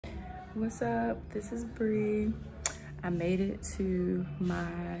What's up? This is Bree. I made it to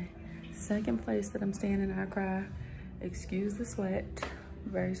my second place that I'm staying in Accra. Excuse the sweat,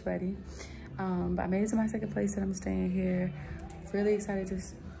 very sweaty. But I made it to my second place that I'm staying here. Really excited to,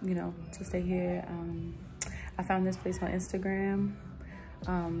 to stay here. I found this place on Instagram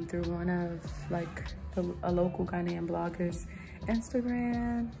through one of a local Ghanaian blogger's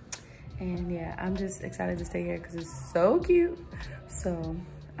Instagram. And yeah, I'm just excited to stay here because it's so cute. So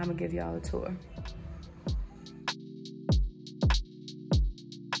I'm gonna give y'all a tour.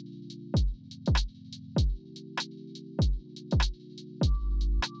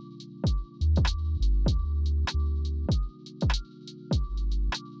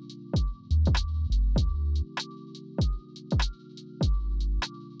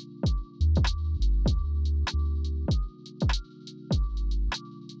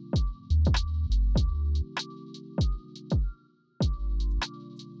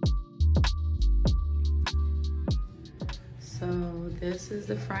 So this is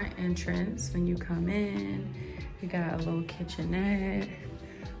the front entrance. When you come in, you got a little kitchenette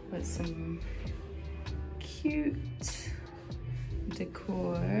with some cute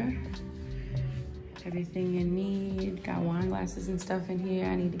decor. Everything you need. Got wine glasses and stuff in here.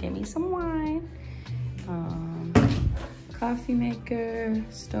 I need to get me some wine. Coffee maker,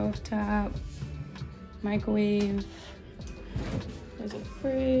 stovetop, microwave. There's a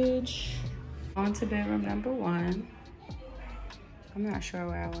fridge. On to bedroom number 1. I'm not sure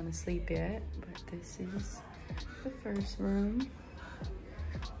where I want to sleep yet, but this is the first room.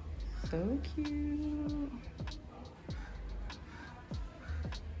 So cute.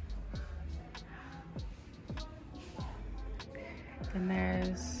 Then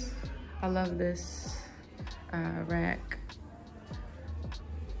there's, I love this rack.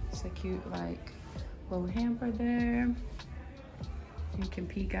 It's a cute little hamper there. You can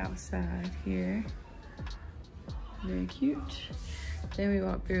peek outside here. Very cute. Then we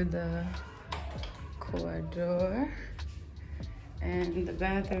walk through the corridor, and the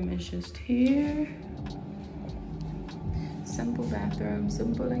bathroom is just here. Simple bathroom,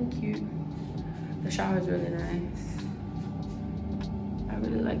 simple and cute. The shower is really nice. I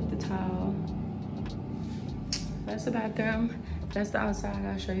really like the towel. That's the bathroom. That's the outside.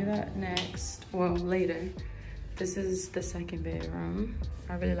 I'll show you that next. Well, later. This is the second bedroom.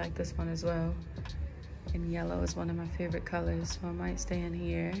 I really like this one as well. And yellow is one of my favorite colors, so I might stay in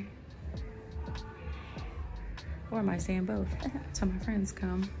here. Or I might stay in both until my friends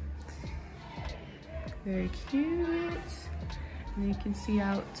come. Very cute. And you can see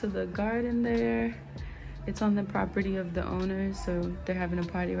out to the garden there. It's on the property of the owners, so they're having a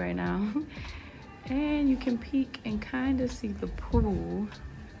party right now. And you can peek and kind of see the pool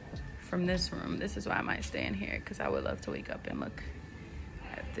from this room. This is why I might stay in here, because I would love to wake up and look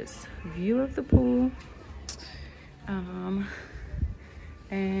at this view of the pool.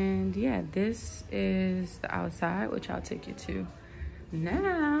 And yeah, this is the outside, which I'll take you to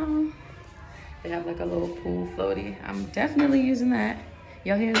now. They have like a little pool floaty. I'm definitely using that.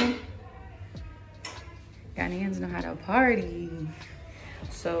 Y'all hear them? Ghanaians know how to party.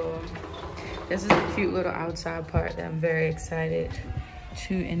 So this is a cute little outside part that I'm very excited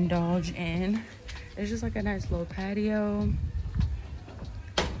to indulge in. It's just like a nice little patio.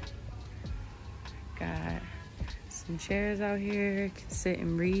 Got some chairs out here. You can sit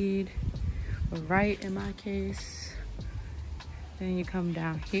and read, or write in my case. Then you come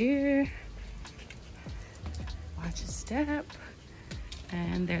down here, watch a step,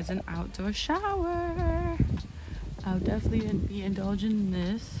 and there's an outdoor shower. I'll definitely be indulging in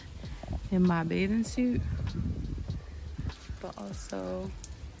this in my bathing suit, but also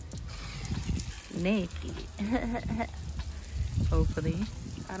naked. Hopefully.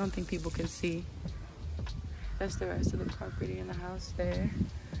 I don't think people can see. That's the rest of the property in the house there.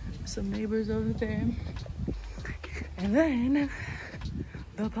 Some neighbors over there. And then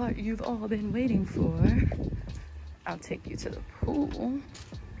the part you've all been waiting for, I'll take you to the pool.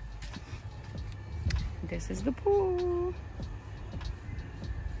 This is the pool.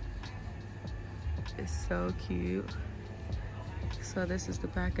 It's so cute. So this is the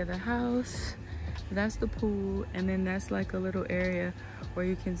back of the house. That's the pool, and then that's like a little area where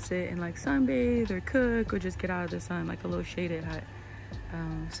you can sit and like sunbathe or cook or just get out of the sun, like a little shaded hut.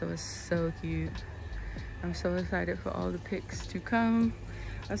 So it's so cute. I'm so excited for all the pics to come.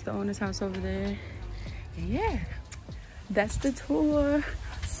 That's the owner's house over there. And yeah, that's the tour.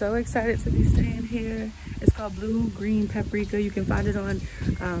 So excited to be staying here. It's called Blue Green Paprika. You can find it on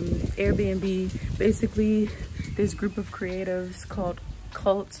Airbnb. Basically, this group of creatives called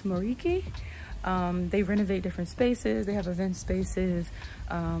Cult Moriki They renovate different spaces. They have event spaces.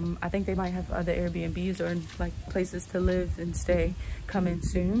 I think they might have other Airbnbs or like places to live and stay coming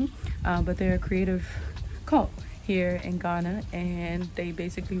soon. But they're a creative cult here in Ghana, and they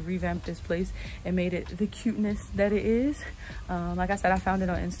basically revamped this place and made it the cuteness that it is. Like I said, I found it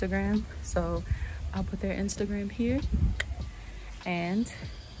on Instagram, so I'll put their Instagram here, and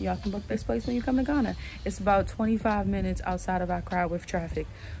y'all can book this place when you come to Ghana. It's about 25 minutes outside of Accra with traffic,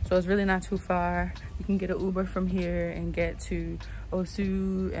 so it's really not too far. You can get an Uber from here and get to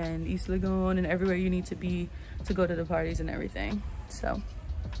Osu and East Lagoon and everywhere you need to be to go to the parties and everything. So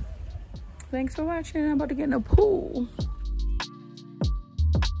thanks for watching. I'm about to get in a pool.